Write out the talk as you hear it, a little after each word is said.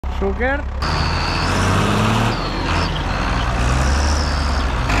stroker.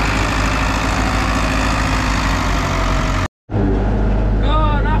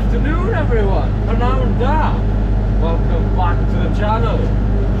 Good afternoon everyone, Panawn da. Welcome back to the channel.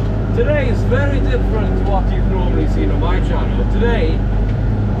 Today is very different to what you've normally seen on my channel. Today,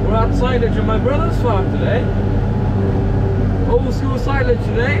 we're at silage on my brother's farm today. Old school silage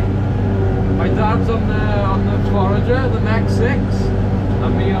today. My dad's on the forager, the Max 6,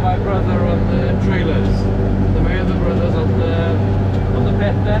 and me and my brother on the trailers. My other brother's on the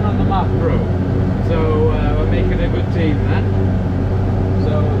pit then, on the macro. So we're making a good team then.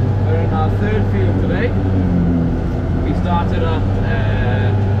 So we're in our third field today. We started at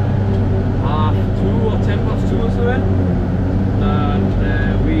half 2 or 10 past 2 or something,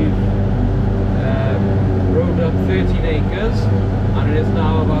 and we've rode up 13 acres, and it is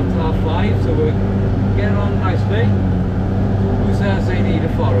now about half 5, so we're getting on nicely. Who says they need a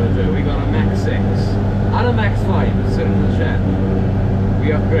forager? We got a Max 6 and a Max 5 that's sitting in the shed. We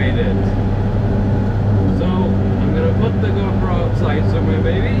upgraded. So I'm going to put the GoPro outside somewhere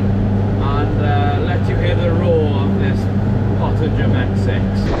maybe, and let you hear the roar of this Potager Max 6.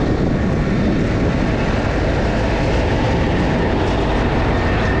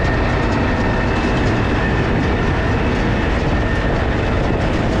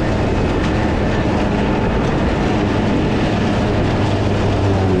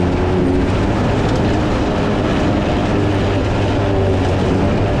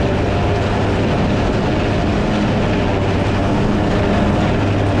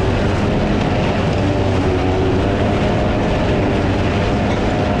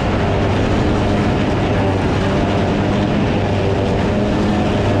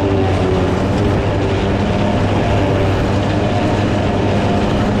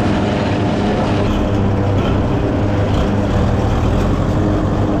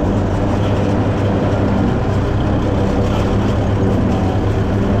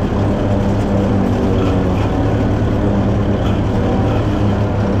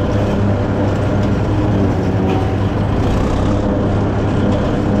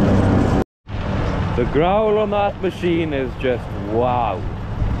 The growl on that machine is just wow.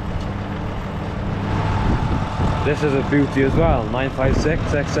 This is a beauty as well, 956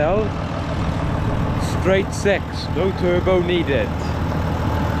 XL. Straight 6, no turbo needed.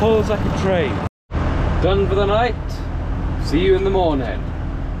 Pulls like a train. Done for the night. See you in the morning.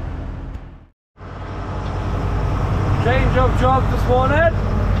 Change of job this morning.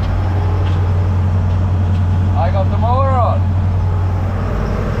 I got the mower on.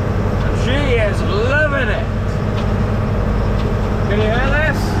 She is loving it. Can you hear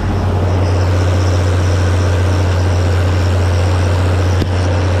this?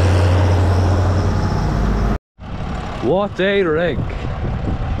 What a rig.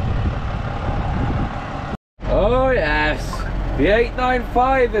 Oh yes, the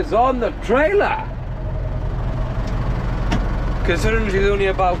 895 is on the trailer. Considering she's only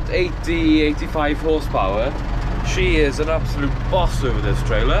about 80-85 horsepower, she is an absolute boss over this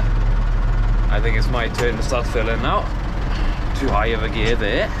trailer. I think it's my turn to start filling now. Too high of a gear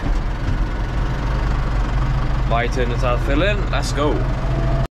there. My turn to start filling. Let's go.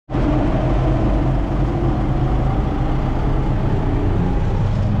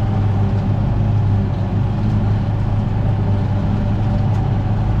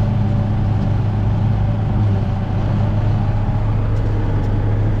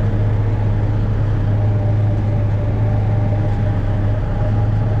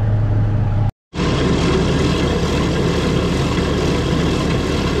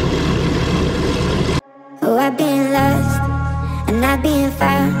 I've been lost and not being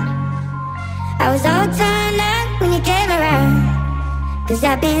found. I was all torn up when you came around. Cause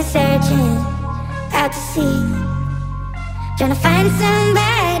I've been searching out to sea, trying to find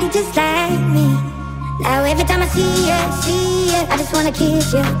somebody just like me. Now every time I see you, I just wanna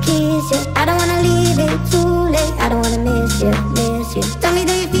kiss you, kiss you. I don't wanna leave it too late, I don't wanna miss you, miss you. Tell me,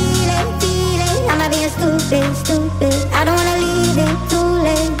 do you feel it, feel it? Am I being stupid, stupid? I don't wanna leave it too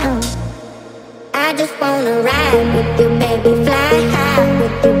late, no. I just wanna ride with you, baby, fly high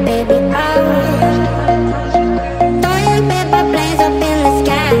with you, baby, oh. Throwing paper planes up in the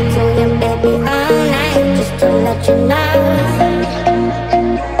sky to you, baby, all night, just to let you know.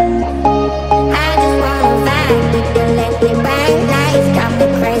 I just wanna vibe with you, lately bright lights got me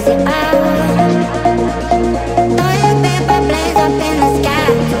crazy, oh. Throwing paper planes up in the sky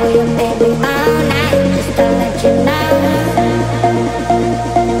to you, baby, all night, just to let you know.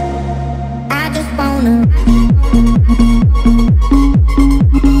 I just wanna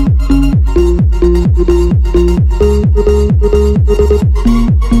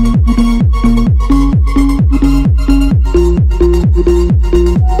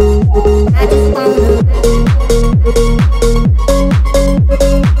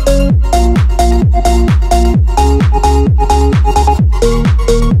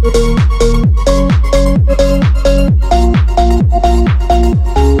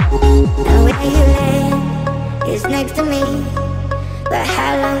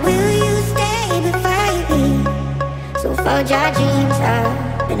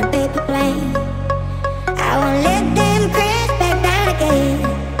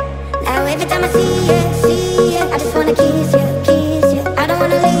see it. I just wanna kiss you, kiss you. I don't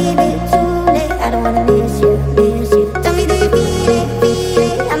wanna leave it too late. I don't wanna miss you, miss you. Tell me, do you feel it, feel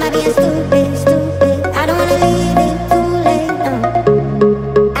it? Am I being stupid, stupid? I don't wanna leave it too late, no.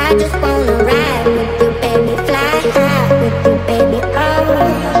 I just wanna ride with you, baby. Fly high with you, baby, oh.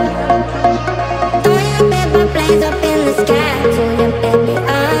 Throw your paper planes up in the sky to you, baby,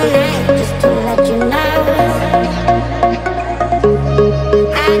 all night, just to let you know.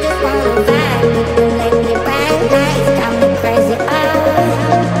 I just wanna vibe with you lately, bright lights got me crazy, oh.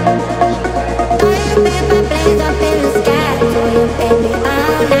 Throw your paper planes up in the sky to you, baby,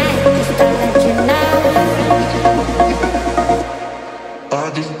 all night, just to let you know. I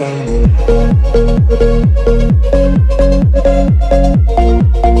just wanna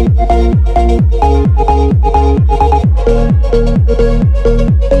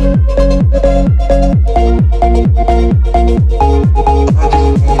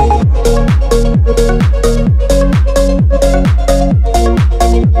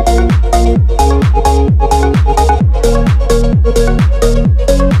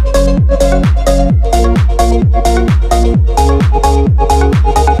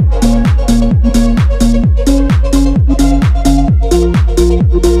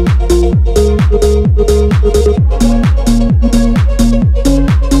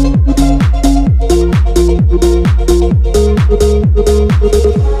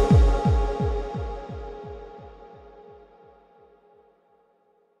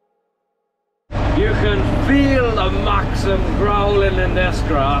You can feel the Maxim growling in this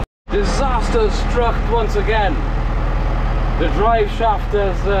grass. Disaster struck once again. The drive shaft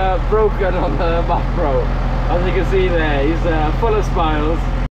is broken on the Macro. As you can see there, he's full of smiles.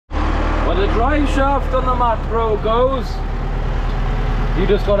 When the drive shaft on the Macro goes, you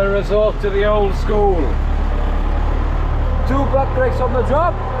just got to resort to the old school. 2 butt brakes on the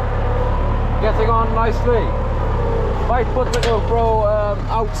job, getting on nicely. Might put the GoPro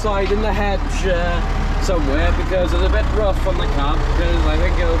outside in the hedge somewhere because it's a bit rough on the cab because I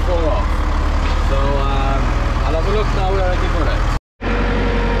think it'll fall off. So I'll have a look now where I can put it.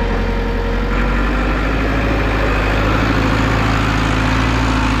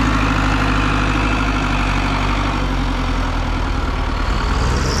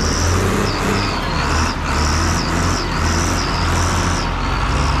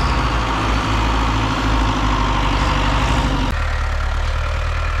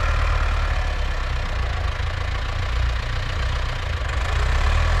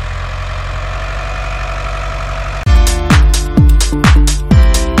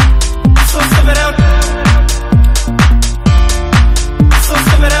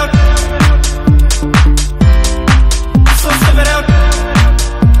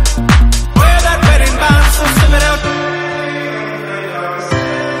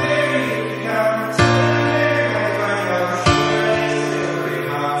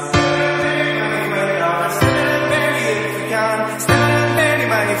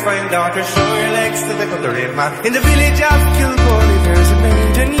 Daughter, show your legs to the country man. In the village of Kilgore, there's a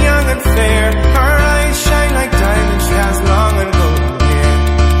maiden young and fair. Her eyes shine like diamonds, she has long and golden hair.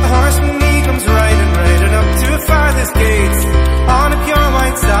 A horseman he comes riding up to the farthest gates, on a pure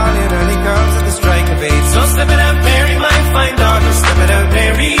white stallion, and he comes at the strike of 8. So step it out, Mary, my fine daughter, step it out,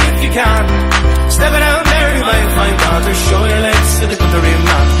 Mary, if you can. Step it out, Mary, my fine daughter, show your legs to the country